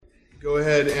Go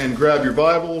ahead and grab your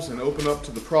Bibles and open up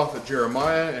to the prophet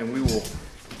Jeremiah, and we will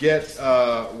get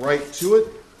right to it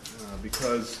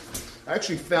because I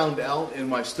actually found out in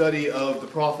my study of the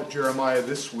prophet Jeremiah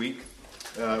this week,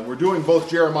 we're doing both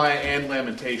Jeremiah and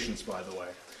Lamentations, by the way,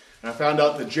 and I found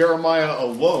out that Jeremiah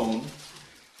alone,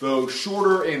 though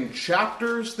shorter in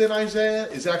chapters than Isaiah,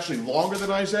 is actually longer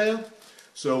than Isaiah.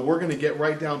 So we're going to get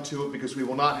right down to it because we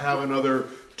will not have another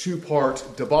two-part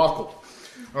debacle.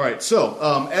 All right,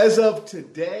 so as of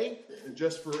today,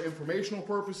 just for informational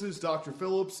purposes, Dr.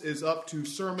 Phillips is up to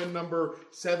sermon number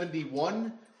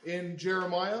 71 in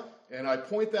Jeremiah, and I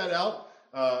point that out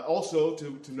also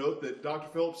to note that Dr.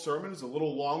 Phillips' sermon is a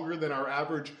little longer than our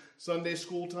average Sunday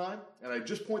school time, and I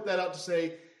just point that out to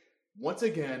say, once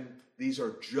again, these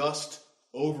are just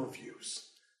overviews.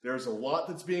 There's a lot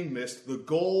that's being missed. The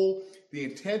goal, the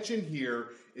intention here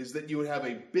is that you would have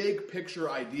a big picture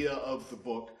idea of the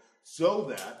book, so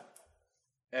that,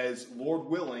 as Lord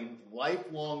willing,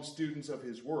 lifelong students of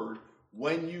His Word,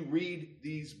 when you read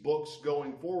these books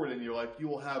going forward in your life, you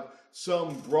will have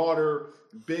some broader,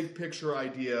 big picture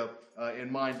idea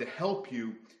in mind to help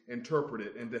you interpret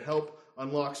it and to help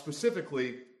unlock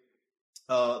specifically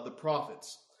the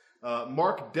prophets.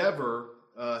 Mark Dever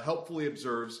helpfully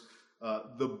observes,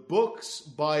 the books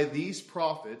by these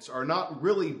prophets are not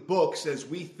really books as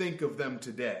we think of them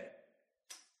today.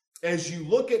 As you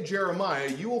look at Jeremiah,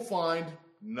 you will find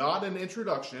not an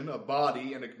introduction, a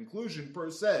body, and a conclusion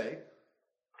per se.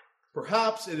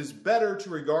 Perhaps it is better to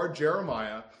regard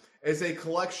Jeremiah as a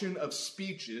collection of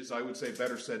speeches, I would say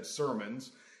better said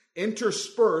sermons,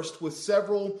 interspersed with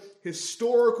several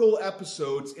historical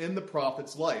episodes in the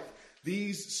prophet's life.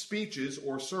 These speeches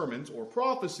or sermons or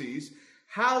prophecies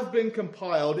have been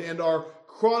compiled and are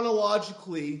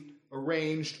chronologically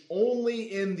arranged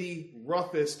only in the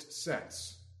roughest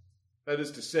sense. That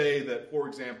is to say that, for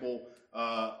example,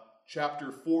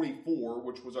 chapter 44,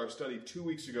 which was our study 2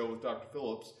 weeks ago with Dr.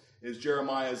 Phillips, is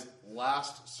Jeremiah's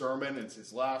last sermon. It's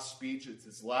his last speech. It's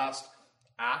his last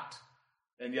act.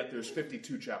 And yet there's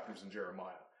 52 chapters in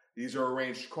Jeremiah. These are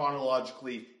arranged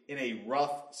chronologically in a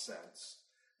rough sense.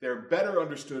 They're better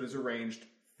understood as arranged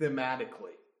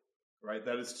thematically. Right?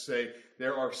 That is to say,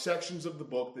 there are sections of the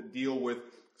book that deal with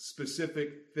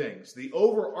specific things. The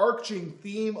overarching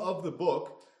theme of the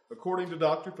book, according to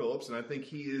Dr. Phillips, and I think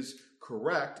he is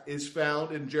correct, is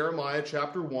found in Jeremiah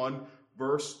chapter 1,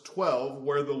 verse 12,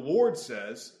 where the Lord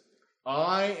says,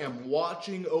 I am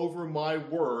watching over my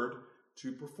word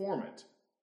to perform it.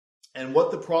 And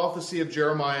what the prophecy of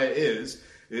Jeremiah is,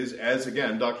 as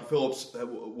again, Dr. Phillips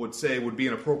would say would be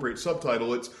an appropriate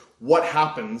subtitle, it's what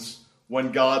happens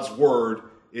when God's word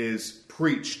is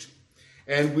preached.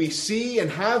 And we see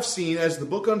and have seen as the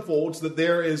book unfolds that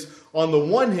there is, on the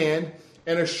one hand,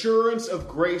 an assurance of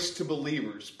grace to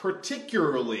believers,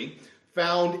 particularly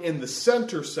found in the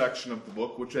center section of the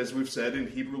book, which, as we've said in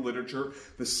Hebrew literature,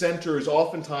 the center is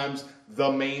oftentimes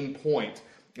the main point.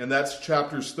 And that's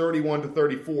chapters 31 to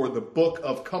 34, the book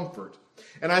of comfort.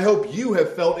 And I hope you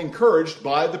have felt encouraged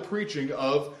by the preaching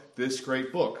of this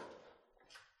great book.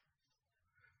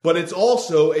 But it's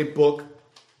also a book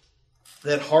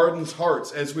that hardens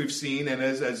hearts, as we've seen, and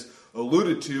as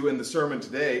alluded to in the sermon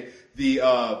today, the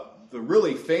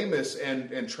really famous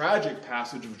and tragic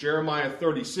passage of Jeremiah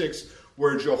 36,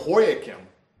 where Jehoiakim,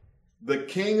 the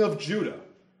king of Judah,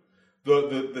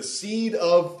 the seed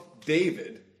of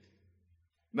David,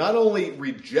 not only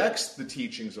rejects the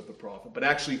teachings of the prophet, but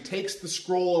actually takes the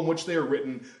scroll in which they are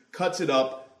written, cuts it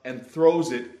up, and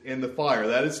throws it in the fire.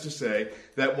 That is to say,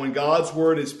 that when God's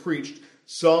word is preached,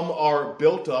 some are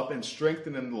built up and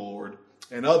strengthened in the Lord,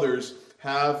 and others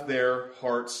have their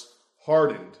hearts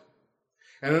hardened.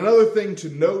 And another thing to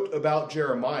note about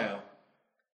Jeremiah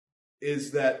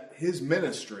is that his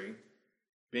ministry,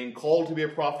 being called to be a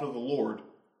prophet of the Lord,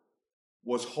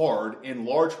 was hard in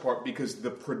large part because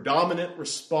the predominant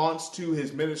response to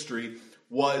his ministry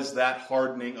was that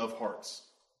hardening of hearts.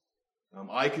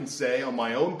 I can say on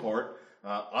my own part,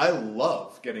 I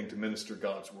love getting to minister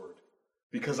God's word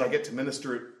because I get to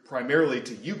minister it primarily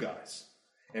to you guys.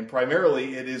 And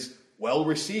primarily it is well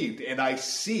received, and I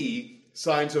see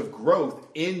signs of growth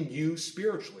in you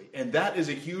spiritually. And that is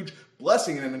a huge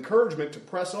blessing and an encouragement to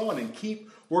press on and keep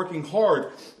working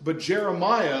hard. But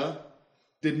Jeremiah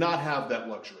did not have that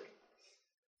luxury.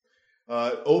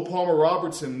 O. Palmer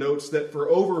Robertson notes that for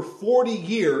over 40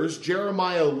 years,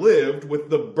 Jeremiah lived with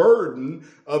the burden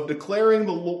of declaring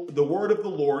the word of the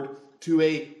Lord to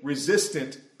a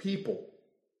resistant people.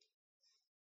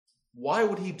 Why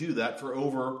would he do that for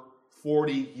over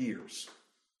 40 years?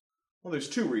 Well, there's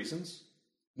two reasons.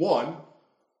 One,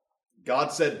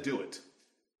 God said do it.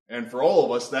 And for all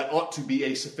of us, that ought to be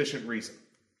a sufficient reason.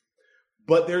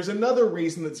 But there's another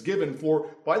reason that's given for,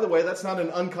 by the way, that's not an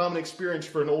uncommon experience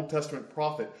for an Old Testament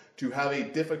prophet to have a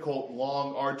difficult,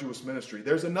 long, arduous ministry.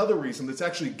 There's another reason that's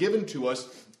actually given to us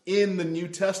in the New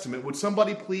Testament. Would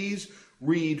somebody please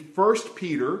read 1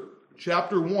 Peter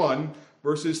chapter 1,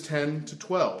 verses 10 to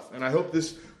 12. And I hope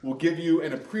this will give you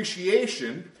an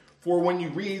appreciation for when you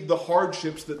read the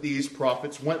hardships that these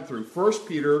prophets went through. 1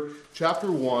 Peter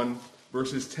chapter 1,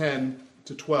 verses 10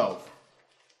 to 12.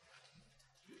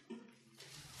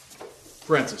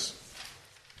 Francis.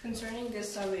 Concerning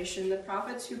this salvation, the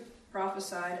prophets who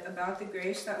prophesied about the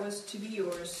grace that was to be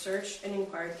yours searched and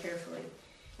inquired carefully,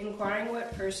 inquiring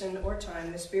what person or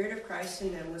time the Spirit of Christ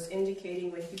in them was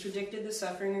indicating when he predicted the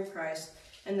suffering of Christ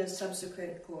and the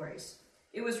subsequent glories.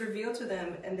 It was revealed to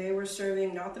them, and they were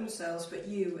serving not themselves but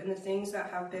you and the things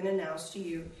that have been announced to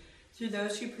you through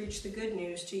those who preach the good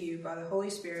news to you by the Holy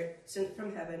Spirit sent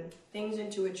from heaven, things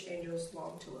into which angels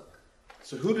long to look.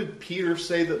 So who did Peter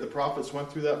say that the prophets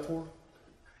went through that for?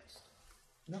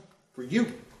 No, for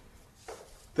you.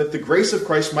 That the grace of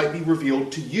Christ might be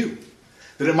revealed to you.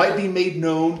 That it might be made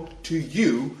known to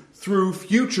you through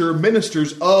future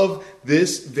ministers of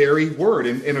this very word.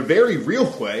 In a very real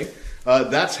way,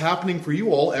 that's happening for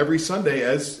you all every Sunday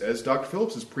as Dr.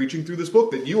 Phillips is preaching through this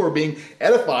book, that you are being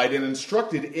edified and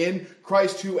instructed in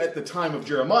Christ, who at the time of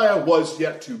Jeremiah was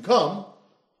yet to come,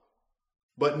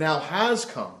 but now has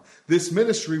come. This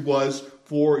ministry was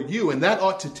for you, and that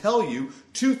ought to tell you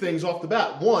two things off the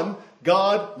bat. One,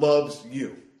 God loves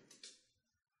you.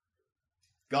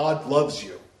 God loves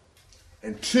you.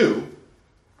 And two,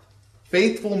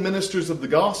 faithful ministers of the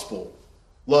gospel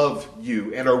love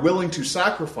you and are willing to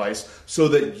sacrifice so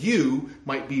that you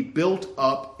might be built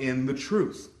up in the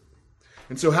truth.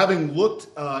 And so having looked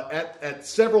at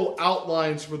several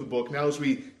outlines for the book, now as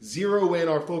we zero in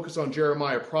our focus on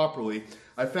Jeremiah properly,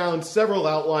 I found several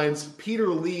outlines. Peter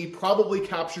Lee probably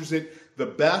captures it the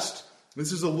best.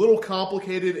 This is a little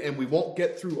complicated and we won't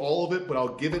get through all of it, but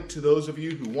I'll give it to those of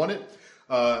you who want it.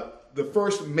 The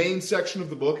first main section of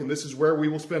the book, and this is where we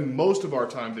will spend most of our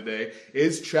time today,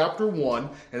 is chapter 1,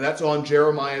 and that's on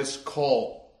Jeremiah's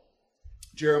call.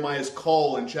 Jeremiah's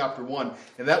call in chapter 1,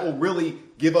 and that will really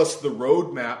give us the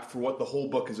roadmap for what the whole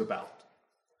book is about.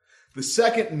 The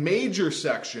second major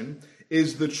section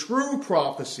is the true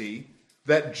prophecy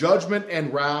that judgment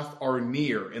and wrath are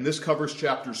near, and this covers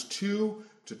chapters 2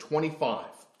 to 25.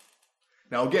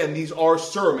 Now again, these are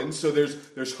sermons, so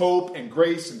there's hope and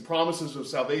grace and promises of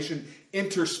salvation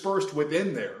interspersed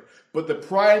within there. But the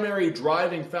primary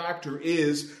driving factor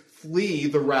is flee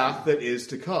the wrath that is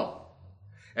to come.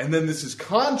 And then this is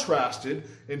contrasted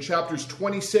in chapters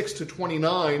 26 to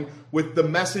 29 with the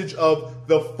message of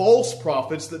the false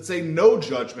prophets that say no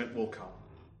judgment will come.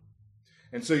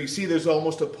 And so you see there's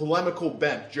almost a polemical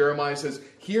bent. Jeremiah says,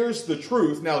 here's the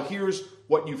truth, now here's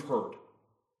what you've heard.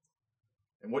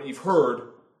 And what you've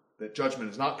heard, that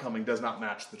judgment is not coming, does not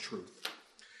match the truth.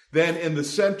 Then in the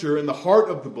center, in the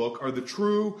heart of the book, are the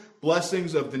true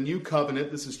blessings of the new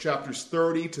covenant. This is chapters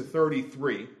 30 to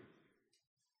 33.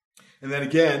 And then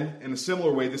again, in a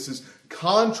similar way, this is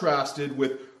contrasted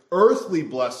with earthly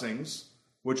blessings,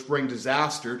 which bring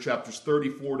disaster, chapters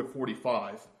 34 to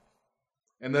 45.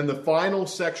 And then the final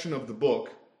section of the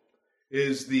book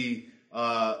is the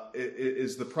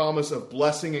promise of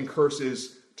blessing and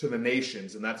curses to the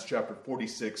nations, and that's chapter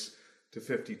 46 to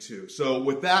 52. So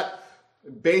with that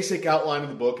basic outline of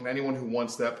the book, and anyone who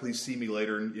wants that, please see me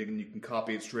later, and you can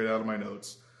copy it straight out of my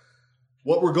notes.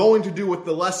 What we're going to do with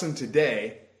the lesson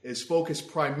today is focus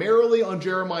primarily on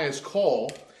Jeremiah's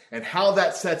call and how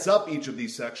that sets up each of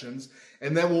these sections,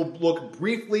 and then we'll look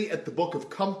briefly at the book of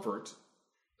comfort,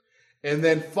 and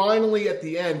then finally at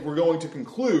the end we're going to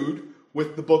conclude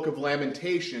with the book of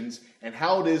Lamentations and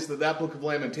how it is that book of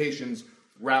Lamentations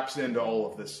wraps into all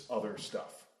of this other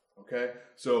stuff. Okay?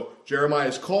 So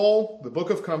Jeremiah's call, the book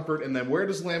of comfort, and then where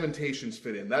does Lamentations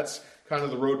fit in? That's kind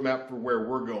of the roadmap for where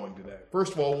we're going today.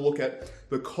 First of all, we'll look at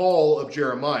the call of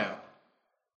Jeremiah.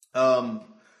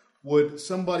 Would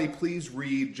somebody please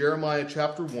read Jeremiah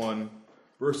chapter 1,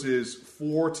 verses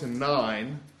 4 to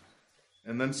 9,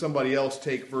 and then somebody else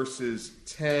take verses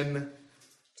 10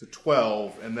 to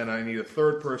 12, and then I need a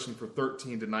third person for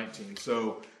 13 to 19.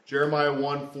 So Jeremiah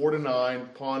 1, 4 to 9,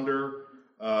 Ponder,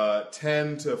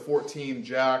 10 to 14,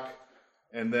 Jack,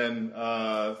 and then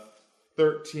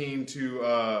 13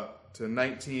 to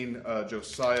 19,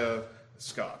 Josiah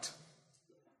Scott.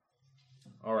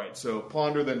 All right, so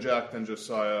Ponder, then Jack, then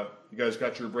Josiah. You guys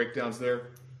got your breakdowns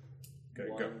there? Okay,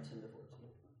 go. 10 to 14.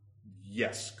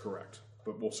 Yes, correct.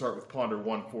 But we'll start with Ponder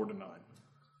 1, 4 to 9.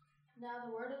 Now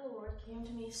the word of the Lord came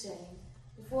to me, saying,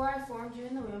 Before I formed you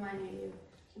in the womb, I knew you,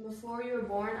 and before you were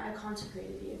born, I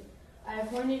consecrated you. I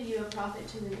appointed you a prophet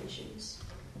to the nations.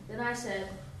 Then I said,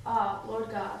 Ah,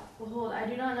 Lord God, behold, I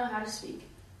do not know how to speak,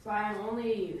 for I am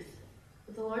only a youth.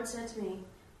 But the Lord said to me,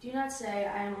 Do not say,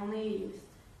 I am only a youth,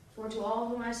 for to all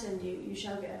whom I send you, you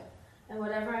shall go, and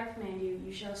whatever I command you,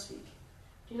 you shall speak.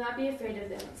 Do not be afraid of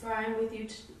them, for I am with you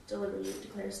to deliver you,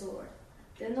 declares the Lord.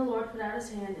 Then the Lord put out his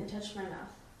hand and touched my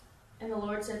mouth. And the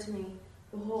Lord said to me,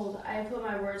 Behold, I have put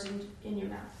my words in your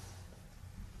mouth.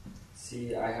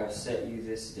 See, I have set you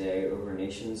this day over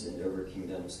nations and over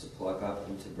kingdoms, to pluck up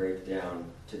and to break down,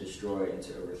 to destroy and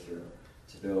to overthrow,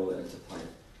 to build and to plant.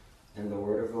 And the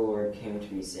word of the Lord came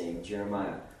to me, saying,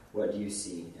 Jeremiah, what do you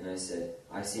see? And I said,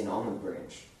 I see an almond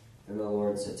branch. And the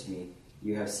Lord said to me,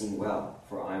 You have seen well,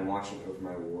 for I am watching over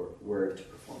my word to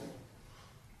perform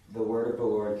it. The word of the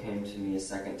Lord came to me a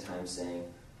second time, saying,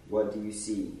 What do you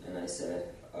see? And I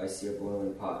said, I see a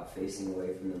boiling pot facing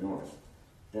away from the north.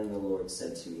 Then the Lord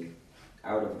said to me,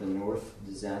 Out of the north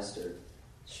disaster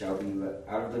shall be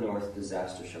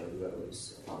let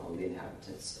loose upon all the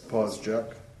inhabitants. Pause, Jack.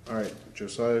 All right,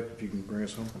 Josiah, if you can bring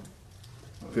us home.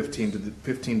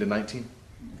 15 to 19.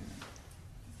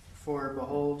 For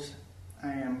behold,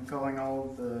 I am calling all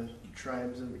of the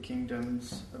tribes of the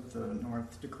kingdoms of the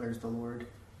north, declares the Lord,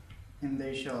 and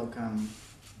they shall come,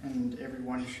 and every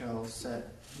one shall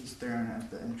set his throne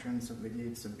at the entrance of the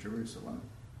gates of Jerusalem,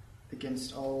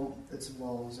 against all its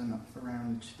walls and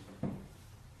around,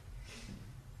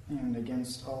 and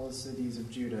against all the cities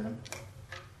of Judah,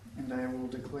 and I will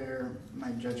declare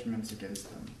my judgments against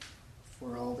them,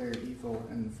 for all their evil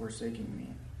and forsaking me.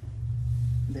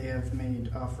 They have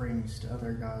made offerings to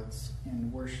other gods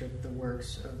and worship the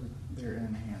works of their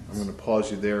own hands. I'm going to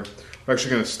pause you there. We're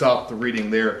actually going to stop the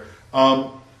reading there.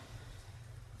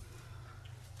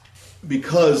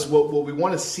 Because what we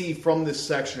want to see from this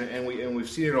section, and we've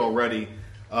seen it already,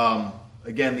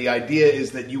 again, the idea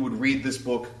is that you would read this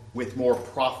book with more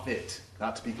profit,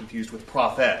 not to be confused with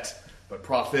prophet, but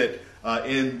profit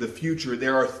in the future.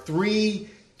 There are three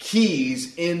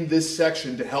keys in this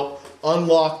section to help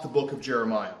unlock the book of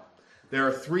Jeremiah. There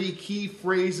are three key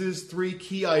phrases, three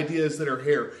key ideas that are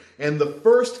here. And the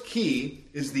first key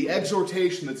is the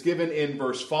exhortation that's given in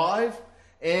verse 5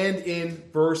 and in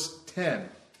verse 10.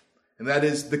 And that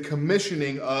is the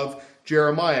commissioning of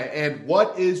Jeremiah. And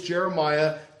what is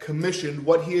Jeremiah commissioned?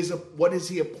 What is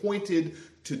he appointed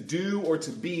to do or to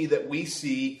be that we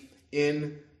see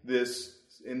in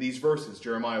these verses?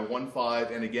 Jeremiah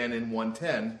 1:5 and again in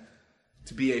 1:10,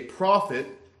 to be a prophet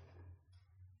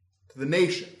to the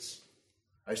nations.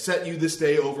 I set you this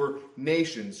day over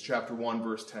nations, chapter 1,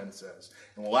 verse 10 says.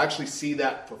 And we'll actually see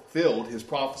that fulfilled, his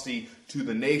prophecy to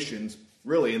the nations,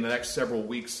 really in the next several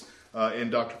weeks in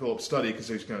Dr. Phillips' study, because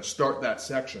he's going to start that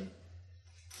section.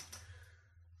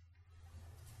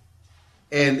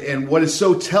 And what is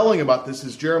so telling about this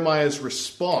is Jeremiah's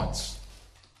response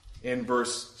in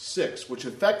verse 6, which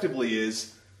effectively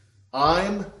is,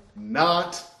 I'm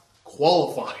not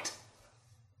qualified.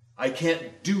 I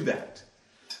can't do that.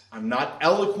 I'm not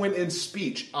eloquent in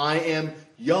speech. I am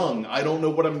young. I don't know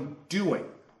what I'm doing.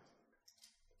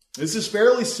 This is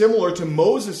fairly similar to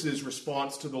Moses'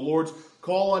 response to the Lord's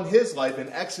call on his life in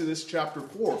Exodus chapter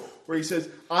 4, where he says,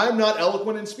 I'm not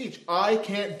eloquent in speech. I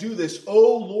can't do this.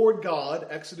 Oh, Lord God,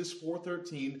 Exodus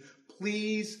 4:13,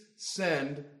 please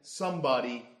send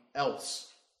somebody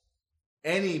else.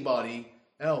 Anybody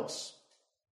else.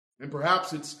 And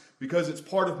perhaps it's because it's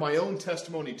part of my own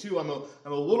testimony too. I'm a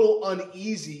little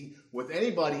uneasy with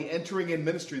anybody entering in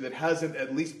ministry that hasn't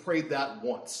at least prayed that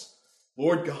once.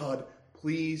 Lord God,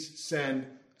 please send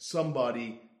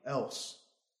somebody else.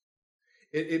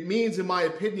 It means, in my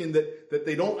opinion, that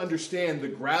they don't understand the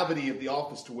gravity of the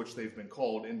office to which they've been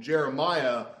called. And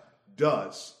Jeremiah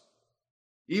does.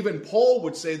 Even Paul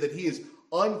would say that he is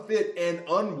unfit and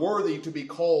unworthy to be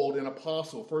called an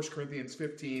apostle. 1 Corinthians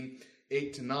 15,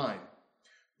 8-9.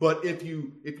 But if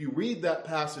you read that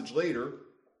passage later,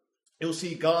 you'll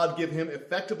see God give him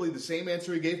effectively the same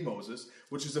answer he gave Moses,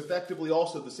 which is effectively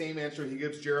also the same answer he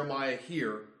gives Jeremiah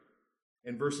here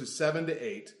in verses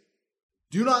 7-8.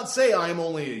 Do not say, I am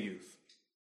only a youth.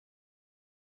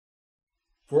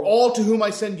 For all to whom I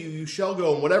send you, you shall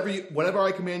go, and whatever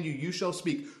I command you, you shall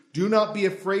speak. Do not be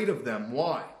afraid of them.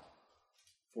 Why?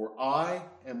 For I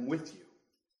am with you.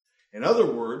 In other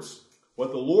words,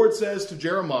 what the Lord says to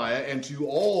Jeremiah and to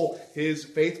all his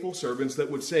faithful servants that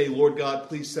would say, Lord God,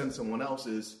 please send someone else,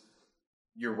 is,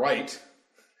 you're right.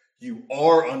 You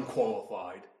are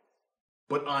unqualified,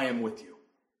 but I am with you.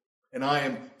 And I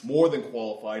am more than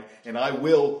qualified, and I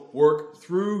will work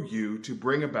through you to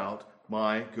bring about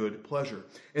my good pleasure.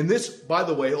 And this, by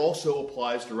the way, also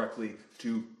applies directly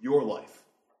to your life.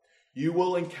 You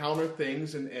will encounter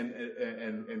things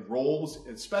and roles,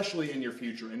 especially in your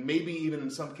future, and maybe even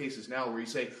in some cases now, where you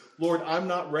say, Lord, I'm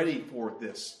not ready for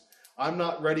this. I'm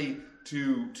not ready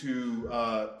to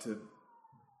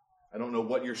I don't know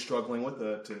what you're struggling with,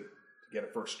 to get a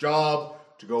first job,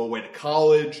 to go away to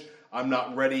college. I'm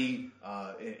not ready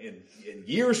in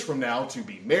years from now to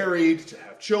be married, to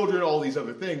have children, all these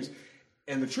other things.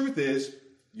 And the truth is,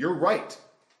 you're right.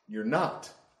 You're not.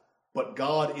 But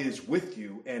God is with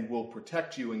you and will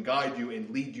protect you and guide you and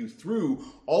lead you through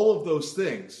all of those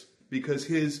things because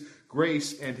His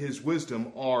grace and His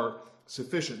wisdom are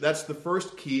sufficient. That's the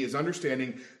first key, is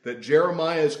understanding that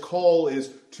Jeremiah's call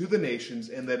is to the nations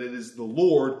and that it is the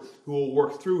Lord who will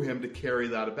work through him to carry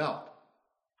that about.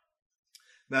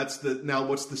 Now,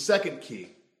 what's the second key?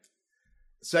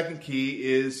 The second key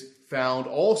is found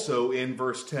also in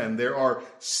verse 10. There are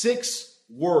 6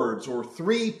 words, or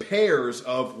 3 pairs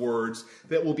of words,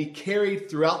 that will be carried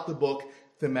throughout the book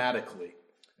thematically.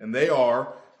 And they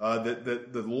are that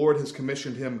the Lord has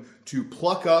commissioned him to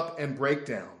pluck up and break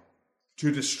down,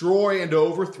 to destroy and to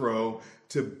overthrow,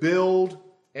 to build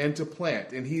and to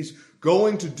plant. And he's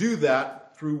going to do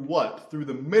that through what? Through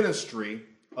the ministry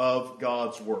of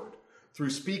God's word.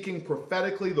 Through speaking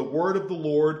prophetically the word of the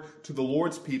Lord to the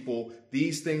Lord's people,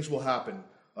 these things will happen.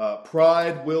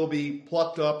 Pride will be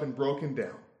plucked up and broken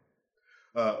down.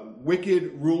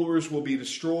 Wicked rulers will be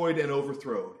destroyed and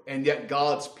overthrown. And yet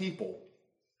God's people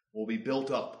will be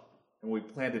built up and will be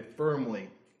planted firmly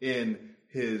in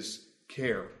His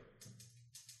care.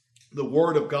 The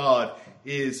Word of God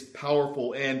is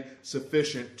powerful and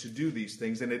sufficient to do these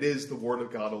things, and it is the Word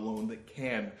of God alone that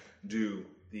can do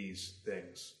these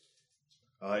things.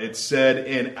 It's said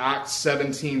in Acts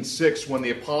 17:6, when the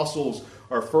apostles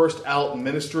are first out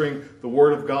ministering the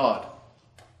Word of God,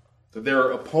 that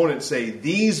their opponents say,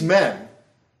 these men,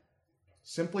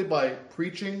 simply by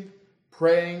preaching,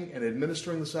 praying, and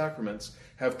administering the sacraments,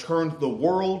 have turned the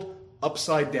world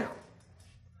upside down.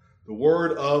 The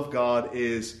Word of God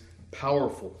is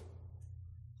powerful.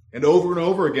 And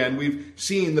over again, we've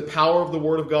seen the power of the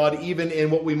Word of God even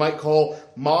in what we might call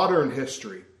modern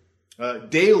history.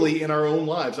 Daily in our own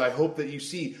lives, I hope that you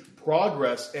see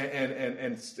progress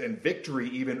and victory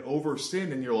even over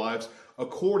sin in your lives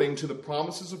according to the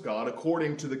promises of God,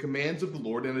 according to the commands of the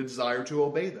Lord, and a desire to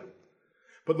obey them.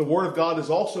 But the Word of God is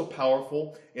also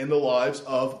powerful in the lives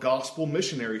of gospel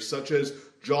missionaries, such as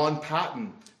John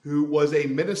Paton, who was a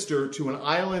minister to an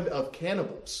island of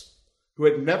cannibals, who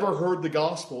had never heard the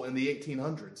gospel in the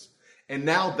 1800s. And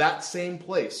now that same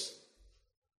place,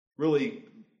 really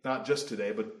not just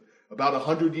today, but about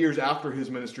 100 years after his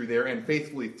ministry there and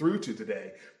faithfully through to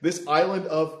today, this island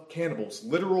of cannibals,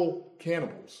 literal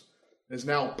cannibals, is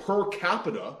now per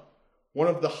capita one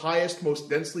of the highest, most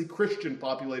densely Christian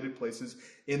populated places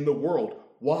in the world.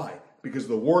 Why? Because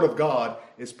the Word of God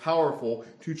is powerful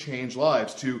to change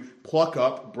lives, to pluck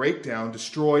up, break down,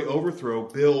 destroy, overthrow,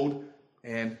 build,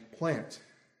 and plant.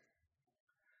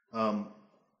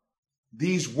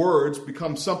 These words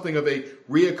become something of a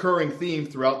reoccurring theme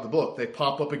throughout the book. They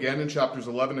pop up again in chapters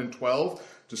 11 and 12,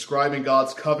 describing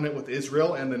God's covenant with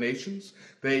Israel and the nations.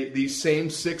 These same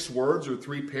 6 words, or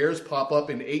 3 pairs, pop up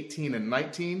in 18 and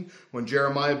 19 when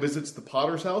Jeremiah visits the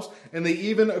potter's house. And they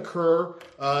even occur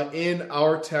in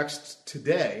our text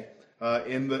today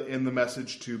in the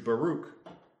message to Baruch.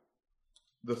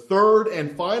 The third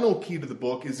and final key to the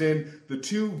book is in the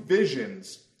 2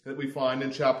 visions that we find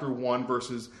in chapter 1,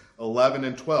 verses 11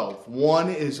 and 12. One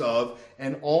is of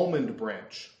an almond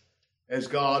branch, as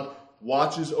God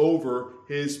watches over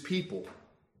His people.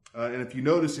 And if you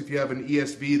notice, if you have an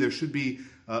ESV, there should be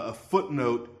a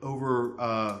footnote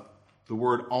over the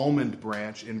word almond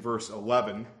branch in verse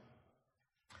 11.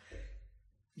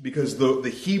 Because the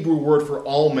Hebrew word for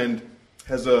almond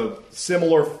has a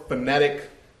similar phonetic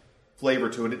flavor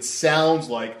to it. It sounds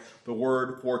like the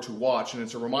word for to watch. And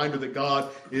it's a reminder that God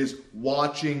is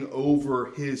watching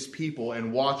over His people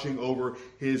and watching over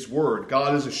His word.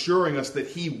 God is assuring us that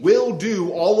He will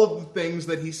do all of the things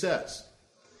that He says.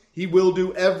 He will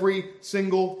do every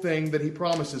single thing that He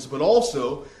promises, but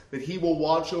also that He will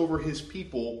watch over His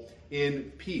people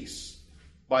in peace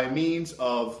by means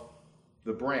of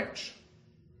the branch.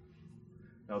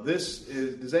 Now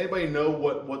does anybody know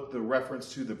what the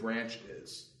reference to the branch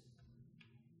is?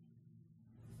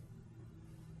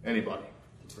 Anybody?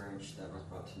 The branch that was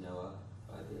brought to Noah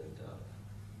by the dove.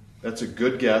 That's a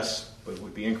good guess, but it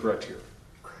would be incorrect here.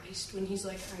 Christ, when He's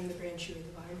like, I'm the branch, you are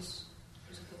the vines.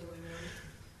 Is it the other way around?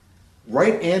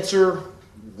 Right answer,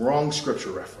 wrong scripture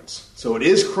reference. So it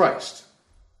is Christ.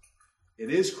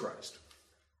 It is Christ.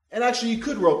 And actually, you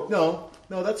could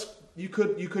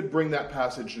you could bring that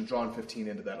passage in John 15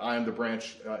 into that. I am the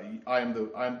branch.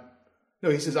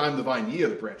 He says, I am the vine, ye are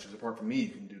the branches. Apart from me, you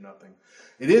can do nothing.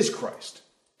 It is Christ.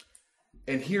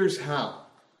 And here's how.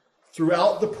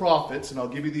 Throughout the prophets, and I'll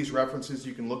give you these references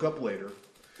you can look up later,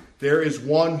 there is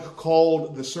one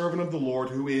called the servant of the Lord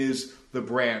who is the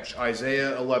branch.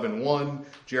 Isaiah 11:1,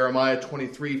 Jeremiah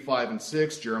 23:5 and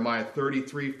 6, Jeremiah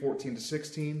 33:14 to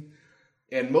 16.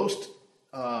 And most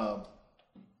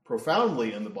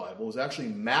profoundly in the Bible is actually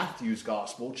Matthew's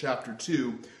Gospel, chapter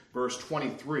 2, verse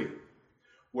 23,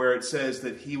 where it says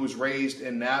that he was raised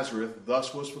in Nazareth,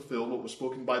 thus was fulfilled what was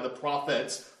spoken by the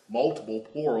prophets, multiple,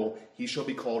 plural, he shall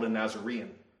be called a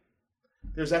Nazarene.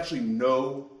 There's actually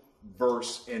no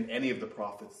verse in any of the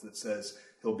prophets that says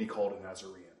he'll be called a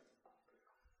Nazarene.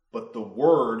 But the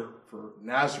word for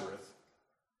Nazareth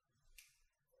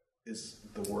is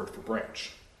the word for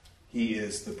branch. He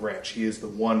is the branch. He is the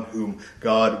one whom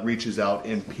God reaches out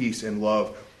in peace and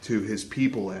love to his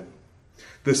people in.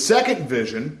 The second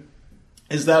vision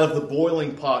is that of the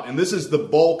boiling pot. And this is the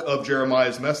bulk of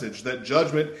Jeremiah's message, that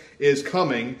judgment is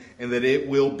coming and that it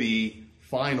will be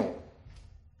final.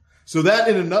 So that,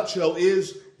 in a nutshell,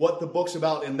 is what the book's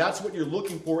about. And that's what you're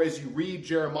looking for as you read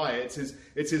Jeremiah.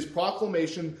 It's his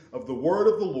proclamation of the word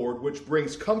of the Lord, which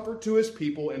brings comfort to his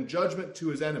people and judgment to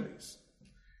his enemies.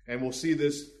 And we'll see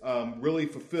this really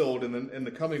fulfilled in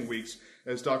the coming weeks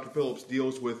as Dr. Phillips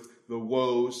deals with the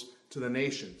woes to the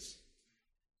nations.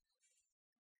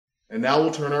 And now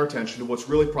we'll turn our attention to what's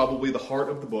really probably the heart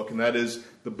of the book, and that is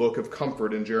the book of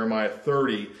comfort in Jeremiah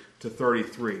 30 to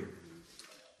 33.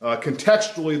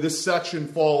 Contextually, this section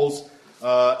falls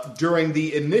during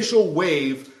the initial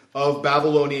wave of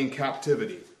Babylonian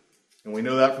captivity. And we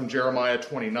know that from Jeremiah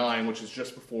 29, which is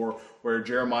just before where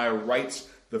Jeremiah writes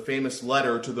the famous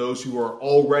letter to those who are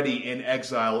already in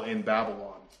exile in Babylon.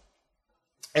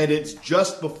 And it's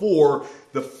just before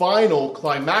the final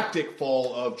climactic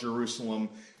fall of Jerusalem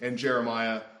in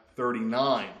Jeremiah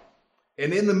 39.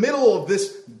 And in the middle of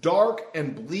this dark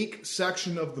and bleak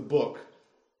section of the book,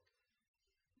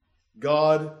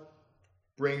 God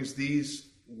brings these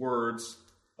words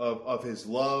of his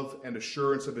love and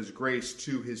assurance of his grace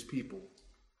to his people.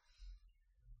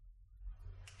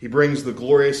 He brings the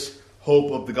glorious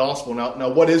hope of the gospel. Now,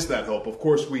 what is that hope? Of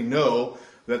course, we know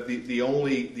that the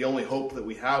only hope that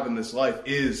we have in this life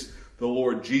is the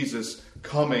Lord Jesus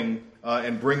coming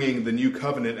and bringing the new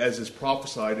covenant as is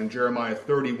prophesied in Jeremiah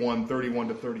 31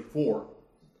 to 34.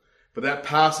 But that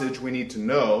passage we need to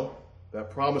know, that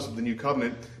promise of the new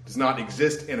covenant, does not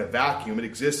exist in a vacuum. It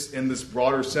exists in this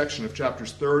broader section of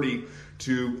chapters 30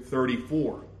 to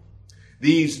 34.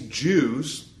 These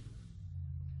Jews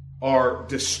are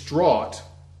distraught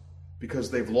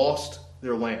because they've lost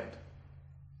their land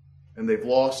and they've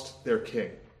lost their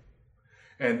king.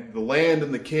 And the land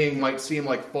and the king might seem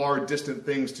like far distant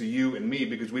things to you and me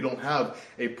because we don't have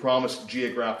a promised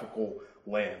geographical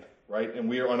land, right? And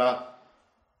we are not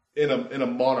in a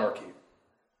monarchy.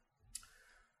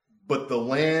 But the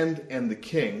land and the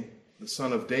king, the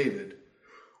son of David,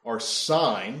 are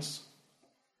signs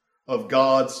of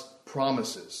God's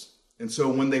promises. And so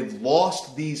when they've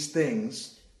lost these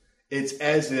things, it's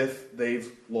as if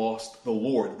they've lost the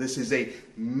Lord. This is a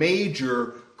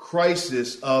major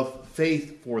crisis of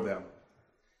faith for them.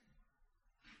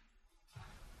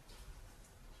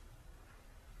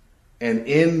 And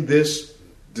in this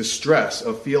distress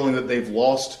of feeling that they've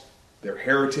lost their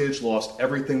heritage, lost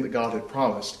everything that God had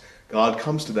promised, God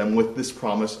comes to them with this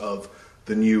promise of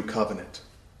the new covenant.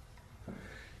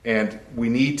 And we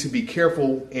need to be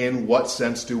careful in what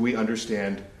sense do we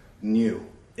understand new.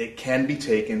 It can be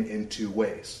taken in two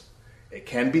ways. It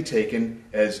can be taken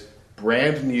as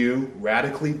brand new,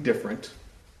 radically different,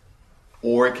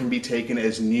 or it can be taken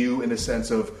as new in a sense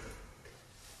of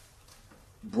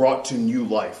brought to new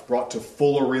life, brought to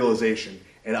fuller realization.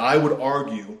 And I would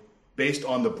argue, based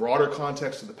on the broader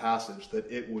context of the passage,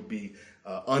 that it would be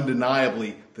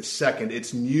undeniably the second.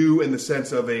 It's new in the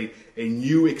sense of a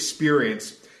new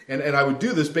experience. And I would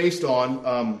do this based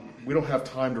on, we don't have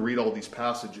time to read all these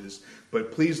passages,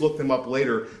 but please look them up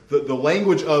later. The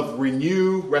language of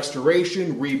renew,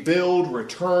 restoration, rebuild,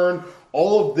 return,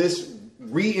 all of this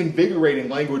reinvigorating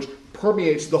language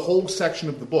permeates the whole section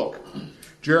of the book.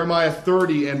 Jeremiah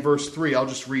 30 and verse 3, I'll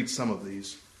just read some of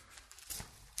these.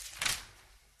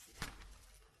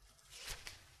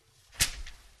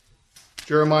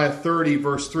 Jeremiah 30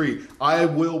 verse 3, I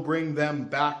will bring them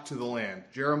back to the land.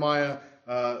 Jeremiah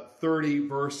 30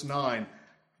 verse 9,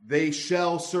 they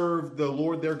shall serve the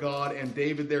Lord their God and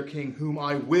David their king, whom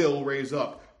I will raise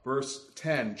up. Verse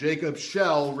 10, Jacob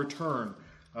shall return.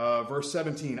 Verse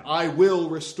 17, I will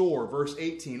restore. Verse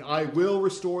 18, I will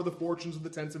restore the fortunes of the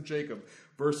tents of Jacob.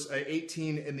 Verse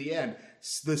 18 in the end,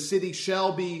 the city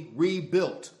shall be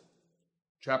rebuilt.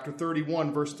 Chapter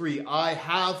 31, verse 3, I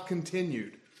have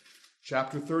continued.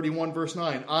 Chapter 31, verse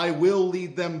 9, I will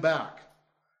lead them back.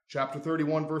 Chapter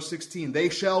 31, verse 16, they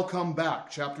shall come back.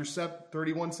 Chapter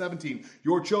 31, 17,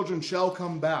 your children shall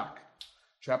come back.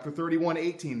 Chapter 31,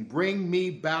 18, bring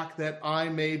me back that I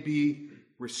may be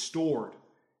restored.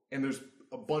 And there's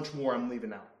a bunch more I'm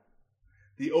leaving out.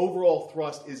 The overall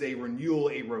thrust is a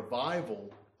renewal, a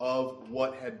revival of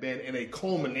what had been, and a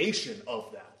culmination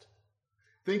of that.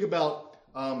 Think about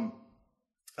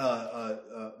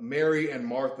Mary and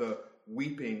Martha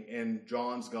weeping in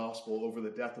John's gospel over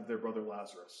the death of their brother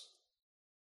Lazarus.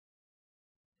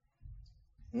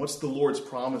 And what's the Lord's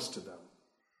promise to them?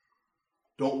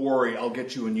 Don't worry, I'll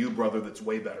get you a new brother that's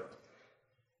way better.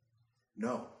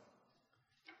 No.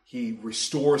 He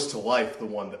restores to life the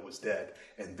one that was dead.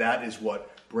 And that is what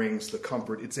brings the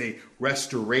comfort. It's a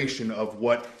restoration of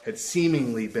what had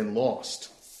seemingly been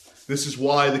lost. This is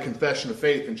why the Confession of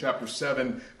Faith in chapter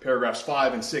 7, paragraphs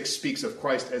 5 and 6 speaks of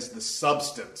Christ as the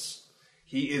substance.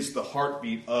 He is the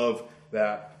heartbeat of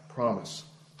that promise.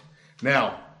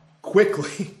 Now,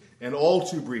 quickly and all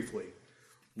too briefly,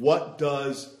 what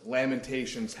does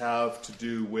Lamentations have to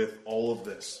do with all of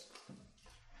this?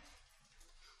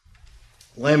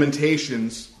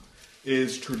 Lamentations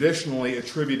is traditionally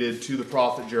attributed to the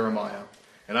prophet Jeremiah,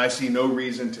 and I see no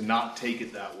reason to not take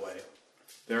it that way.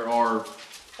 There are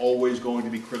always going to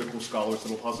be critical scholars that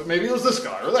will puzzle. Maybe it was this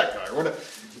guy or that guy or whatever.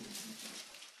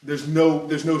 There's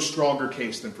no stronger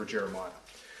case than for Jeremiah.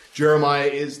 Jeremiah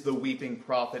is the weeping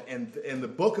prophet, and the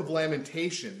book of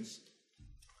Lamentations,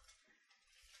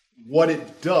 what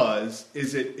it does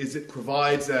is it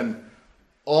provides an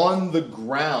on the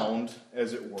ground,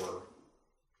 as it were,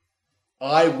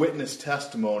 eyewitness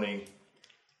testimony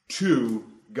to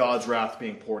God's wrath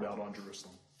being poured out on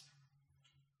Jerusalem.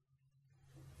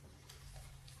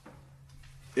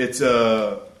 It's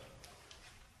a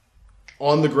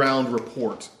on-the-ground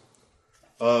report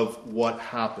of what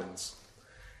happens.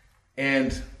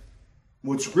 And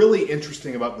what's really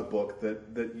interesting about the book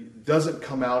that doesn't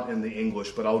come out in the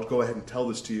English, but I'll go ahead and tell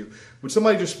this to you. Would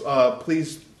somebody just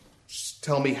please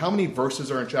tell me how many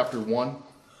verses are in chapter 1?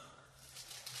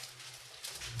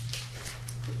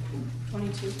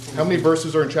 22. How many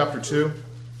verses are in chapter 2?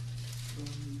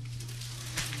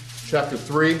 Chapter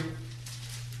 3?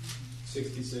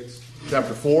 66.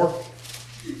 Chapter 4?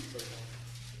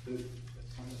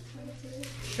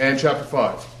 And chapter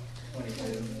 5?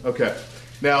 22. Okay.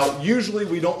 Now, usually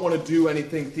we don't want to do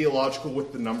anything theological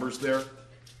with the numbers there.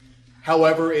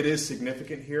 However, it is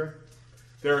significant here.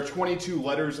 There are 22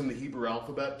 letters in the Hebrew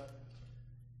alphabet.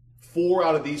 4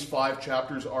 out of these 5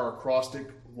 chapters are acrostic,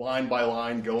 line by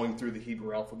line, going through the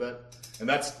Hebrew alphabet. And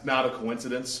that's not a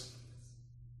coincidence.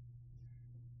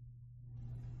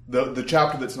 The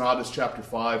chapter that's not is chapter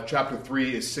 5. Chapter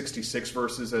 3 is 66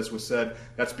 verses, as was said.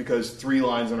 That's because 3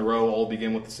 lines in a row all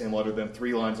begin with the same letter, then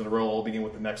 3 lines in a row all begin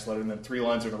with the next letter, and then 3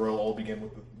 lines in a row all begin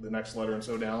with the next letter, and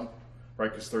so down. Right?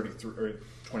 Because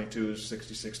 22 is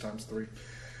 66 times 3.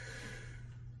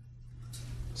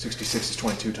 66 is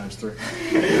 22 times 3.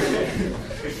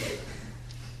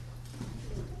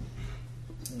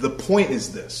 The point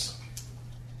is this,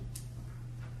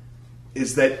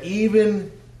 is that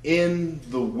even in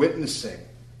the witnessing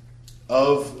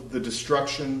of the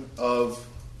destruction of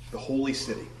the holy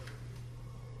city,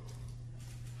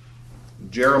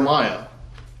 Jeremiah,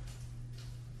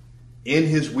 in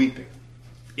his weeping,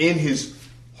 in his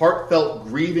heartfelt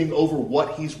grieving over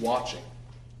what he's watching,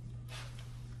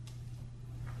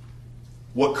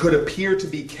 what could appear to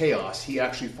be chaos, he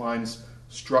actually finds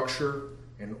structure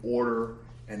and order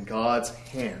and God's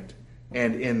hand.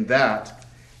 And in that,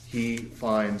 he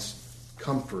finds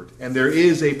comfort. And there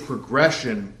is a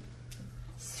progression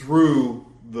through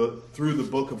the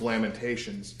book of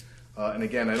Lamentations. And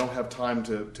again, I don't have time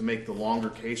to make the longer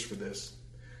case for this.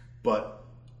 But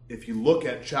if you look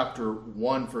at chapter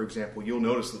 1, for example, you'll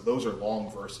notice that those are long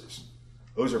verses.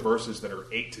 Those are verses that are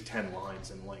 8 to 10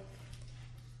 lines in length.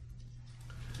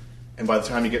 And by the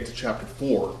time you get to chapter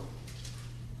 4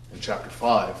 and chapter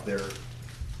 5, they're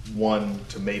 1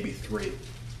 to maybe 3.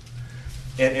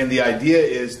 And the idea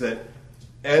is that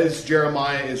as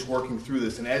Jeremiah is working through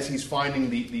this, and as he's finding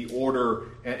the order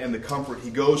and the comfort, he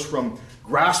goes from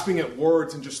grasping at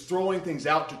words and just throwing things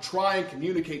out to try and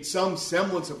communicate some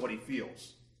semblance of what he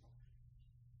feels.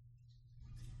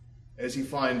 As he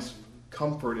finds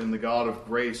comfort in the God of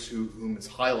grace, whom is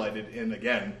highlighted in,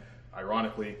 again,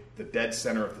 ironically, the dead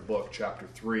center of the book, chapter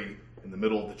 3, in the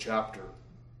middle of the chapter,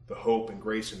 the hope and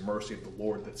grace and mercy of the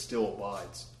Lord that still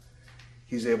abides.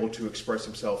 He's able to express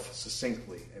himself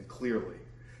succinctly and clearly.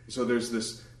 So there's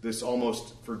this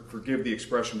almost, forgive the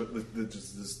expression, but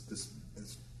this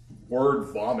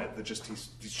word vomit that he's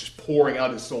just pouring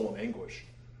out his soul in anguish.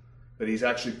 That he's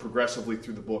actually progressively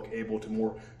through the book able to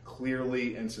more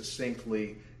clearly and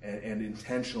succinctly and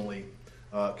intentionally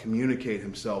communicate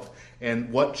himself. And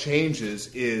what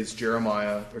changes is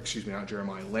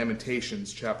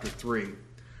Lamentations chapter 3,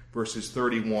 verses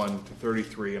 31 to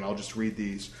 33. And I'll just read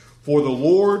these. For the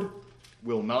Lord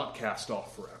will not cast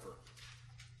off forever.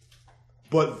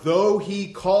 But though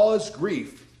he cause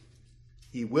grief,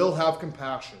 he will have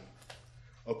compassion,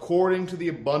 according to the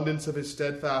abundance of his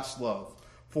steadfast love.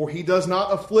 For he does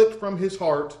not afflict from his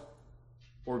heart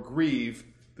or grieve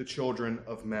the children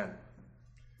of men.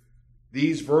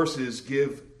 These verses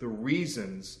give the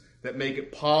reasons that make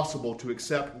it possible to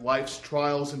accept life's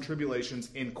trials and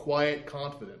tribulations in quiet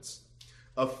confidence.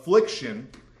 Affliction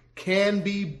can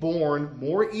be borne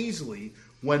more easily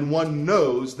when one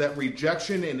knows that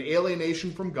rejection and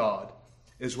alienation from God,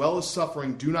 as well as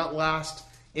suffering, do not last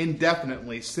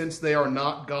indefinitely, since they are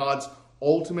not God's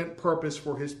ultimate purpose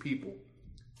for his people.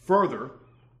 Further,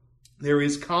 there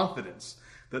is confidence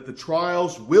that the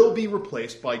trials will be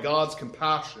replaced by God's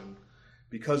compassion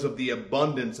because of the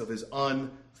abundance of his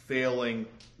unfailing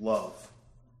love.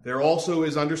 There also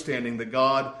is understanding that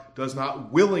God does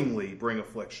not willingly bring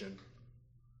affliction,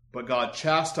 but God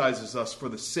chastises us for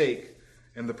the sake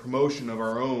and the promotion of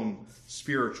our own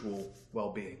spiritual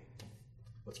well-being.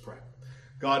 Let's pray.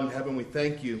 God in heaven, we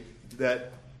thank you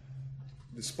that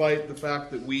despite the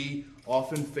fact that we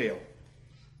often fail,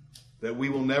 that we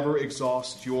will never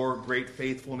exhaust your great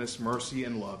faithfulness, mercy,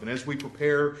 and love. And as we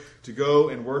prepare to go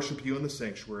and worship you in the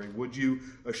sanctuary, would you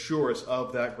assure us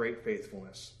of that great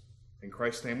faithfulness? In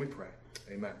Christ's name we pray.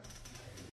 Amen.